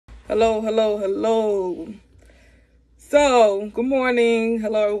Hello, hello, hello. So, good morning.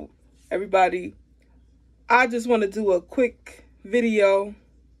 Hello, everybody. I just want to do a quick video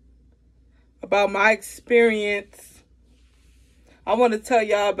about my experience. I want to tell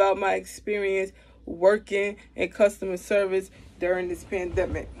y'all about my experience working in customer service during this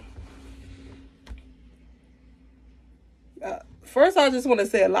pandemic. First, I just want to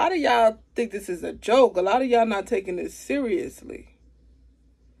say a lot of y'all think this is a joke. A lot of y'all not taking this seriously.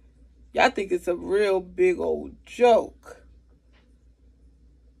 Y'all think it's a real big old joke.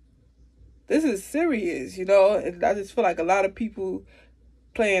 This is serious, you know, and I just feel like a lot of people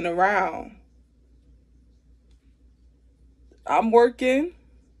playing around. I'm working,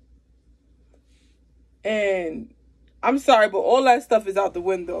 and I'm sorry, but all that stuff is out the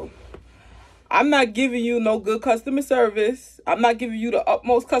window. I'm not giving you no good customer service. I'm not giving you the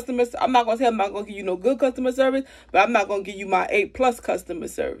utmost customer. I'm not going to say I'm not going to give you no good customer service, but I'm not going to give you my A+ customer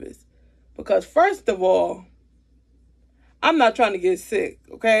service. Because first of all, I'm not trying to get sick,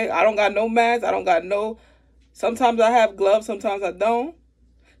 okay? I don't got no mask. Sometimes I have gloves, sometimes I don't.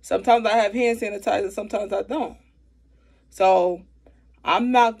 Sometimes I have hand sanitizer, sometimes I don't. So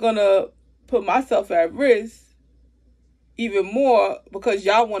I'm not going to put myself at risk even more because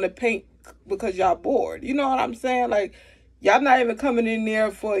y'all want to paint because y'all bored. You know what I'm saying? Like, y'all not even coming in there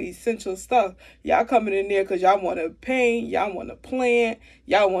for essential stuff. Y'all coming in there because y'all want to paint, y'all want to plant,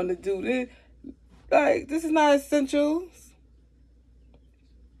 y'all want to do this. Like, this is not essentials.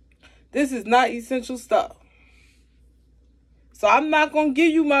 This is not essential stuff. So I'm not going to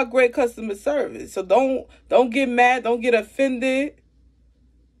give you my great customer service. So don't get mad. Don't get offended.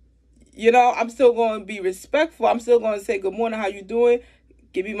 You know, I'm still going to be respectful. I'm still going to say, good morning, how you doing?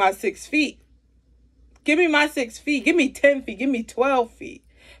 Give me my 6 feet. Give me my 6 feet. Give me 10 feet. Give me 12 feet.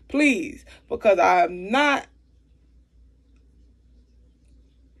 Please. Because I'm not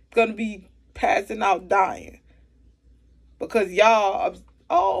going to be passing out dying. Because y'all,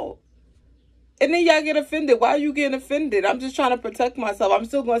 and then y'all get offended. Why are you getting offended? I'm just trying to protect myself. I'm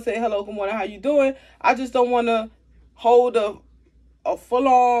still going to say, hello, good morning, how you doing? I just don't want to hold a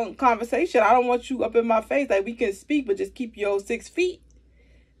full-on conversation. I don't want you up in my face. Like, we can speak, but just keep your 6 feet.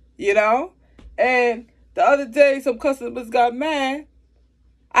 You know? And the other day, some customers got mad.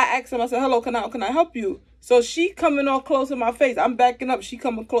 I asked them, I said, hello, can I help you? So she coming all close in my face. I'm backing up. She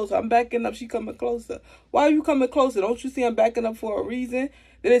coming closer. I'm backing up. She coming closer. Why are you coming closer? Don't you see I'm backing up for a reason?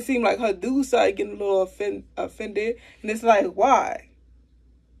 Then it seemed like her dude started getting a little offended. And it's like, why?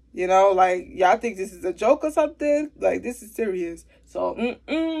 You know, like, y'all think this is a joke or something? Like, this is serious. So,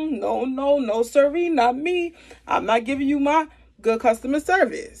 no, sirree, not me. I'm not giving you my good customer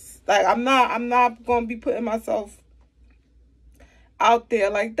service. Like, I'm not going to be putting myself out there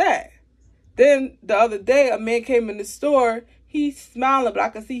like that. Then the other day, a man came in the store. He's smiling, but I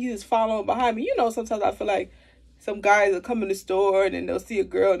could see he was following behind me. You know, sometimes I feel like some guys will come in the store and then they'll see a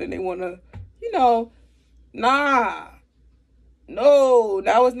girl and then they want to, you know, nah. No,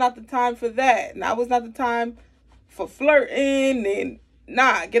 now is not the time for that. Now is not the time for flirting and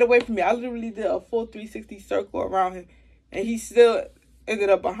nah, get away from me. I literally did a full 360 circle around him and he still ended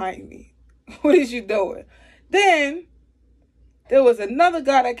up behind me. What is you doing? Then there was another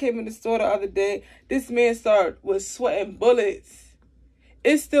guy that came in the store the other day. This man was sweating bullets.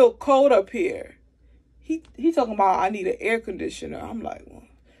 It's still cold up here. He talking about I need an air conditioner. I'm like, well.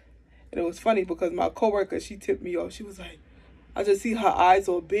 And it was funny because my coworker, she tipped me off. She was like, I just see her eyes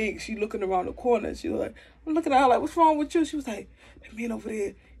all big. She looking around the corner. She was like, I'm looking at her like, what's wrong with you? She was like, that man over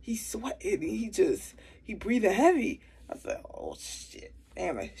there, he's sweating and he breathing heavy. I said, oh shit,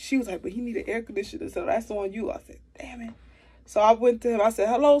 damn it. She was like, but he need an air conditioner, so that's on you. I said, damn it. So I went to him. I said,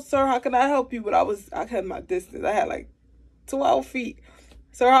 hello, sir. How can I help you? But I had my distance. I had like 12 feet.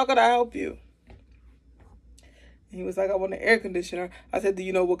 Sir, how can I help you? And he was like, I want an air conditioner. I said, do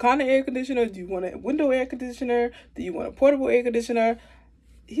you know what kind of air conditioner? Do you want a window air conditioner? Do you want a portable air conditioner?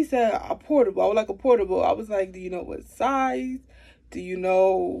 He said, a portable. I would like a portable. I was like, do you know what size? Do you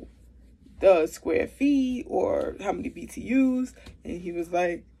know the square feet or how many BTUs? And he was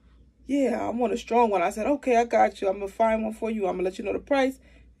like, yeah, I want a strong one. I said, okay, I got you. I'm going to find one for you. I'm going to let you know the price.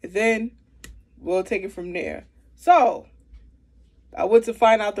 And then we'll take it from there. So I went to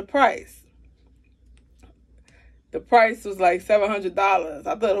find out the price. The price was like $700.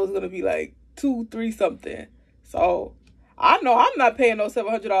 I thought it was going to be like $200-300 something. So I know I'm not paying no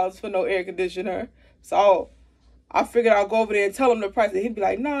 $700 for no air conditioner. So I figured I'll go over there and tell him the price. And he'd be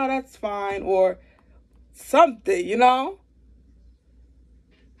like, nah, that's fine. Or something, you know.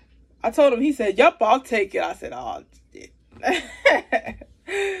 I told him, he said, yup, I'll take it. I said, oh, shit.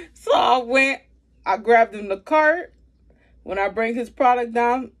 So I grabbed him the cart. When I bring his product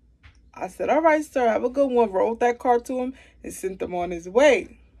down, I said, all right, sir, have a good one. Rolled that card to him and sent him on his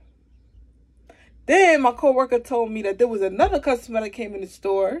way. Then my coworker told me that there was another customer that came in the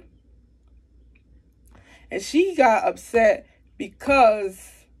store. And she got upset because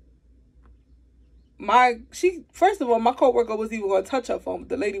first of all, my coworker was even going to touch her phone. But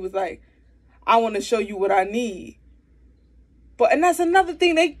the lady was like, I want to show you what I need. And that's another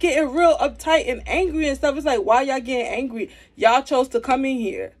thing. They getting real uptight and angry and stuff. It's like, why y'all getting angry? Y'all chose to come in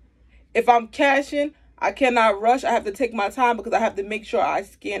here. If I'm cashing, I cannot rush. I have to take my time because I have to make sure I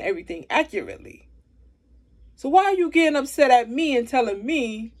scan everything accurately. So why are you getting upset at me and telling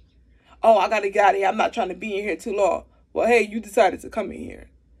me, oh, I got to get out of here. I'm not trying to be in here too long. Well, hey, you decided to come in here.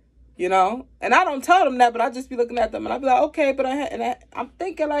 You know? And I don't tell them that, but I just be looking at them and I be like, okay, but I'm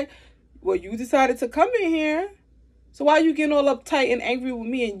thinking like, well, you decided to come in here. So why are you getting all uptight and angry with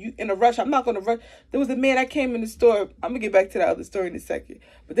me and you in a rush? I'm not going to rush. There was a man that came in the store. I'm going to get back to that other story in a second.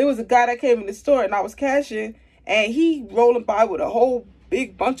 But there was a guy that came in the store and I was cashing and he rolling by with a whole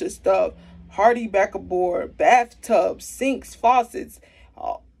big bunch of stuff. Hardy backer board, bathtubs, sinks, faucets,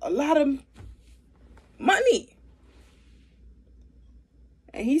 a lot of money.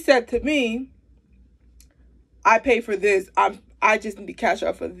 And he said to me, I pay for this. I just need to cash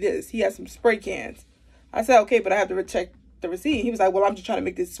out for this. He had some spray cans. I said, okay, but I have to check the receipt. He was like, well, I'm just trying to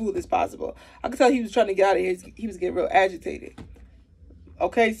make this smooth as possible. I could tell he was trying to get out of here. He was getting real agitated.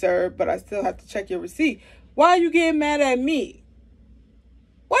 Okay, sir, but I still have to check your receipt. Why are you getting mad at me?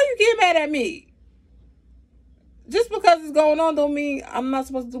 Why are you getting mad at me? Just because it's going on don't mean I'm not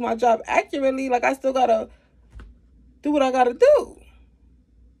supposed to do my job accurately. Like, I still got to do what I got to do.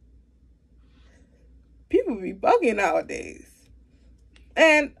 People be bugging nowadays.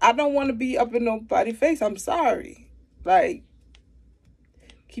 And I don't want to be up in nobody's face. I'm sorry. Like,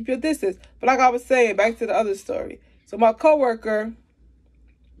 keep your distance. But like I was saying, back to the other story. So my coworker,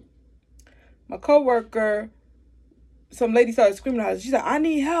 some lady started screaming at her. She said, I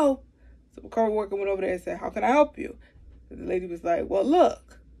need help. So my coworker went over there and said, how can I help you? And the lady was like, well,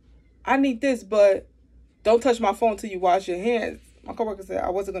 look, I need this, but don't touch my phone till you wash your hands. My coworker said, I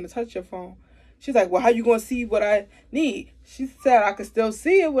wasn't going to touch your phone. She's like, well, how you going to see what I need? She said, I can still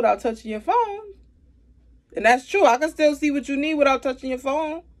see it without touching your phone. And that's true. I can still see what you need without touching your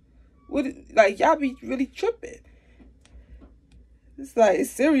phone. Like, y'all be really tripping. It's like,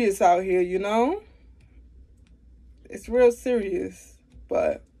 it's serious out here, you know? It's real serious.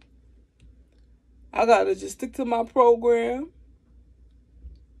 But I got to just stick to my program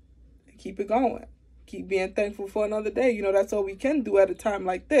and keep it going. Keep being thankful for another day. You know, that's all we can do at a time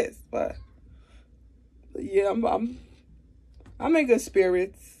like this. But yeah, I'm in good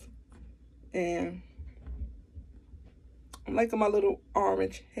spirits, and I'm liking my little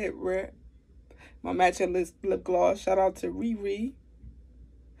orange head wrap, my matching lip gloss. Shout out to Riri.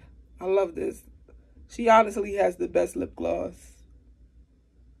 I love this. She honestly has the best lip gloss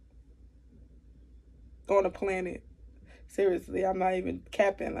on the planet. Seriously, I'm not even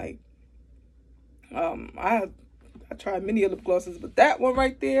capping. Like, I tried many lip glosses, but that one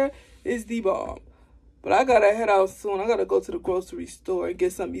right there is the bomb. But I gotta head out soon. I gotta go to the grocery store and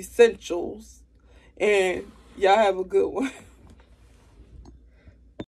get some essentials. And y'all have a good one.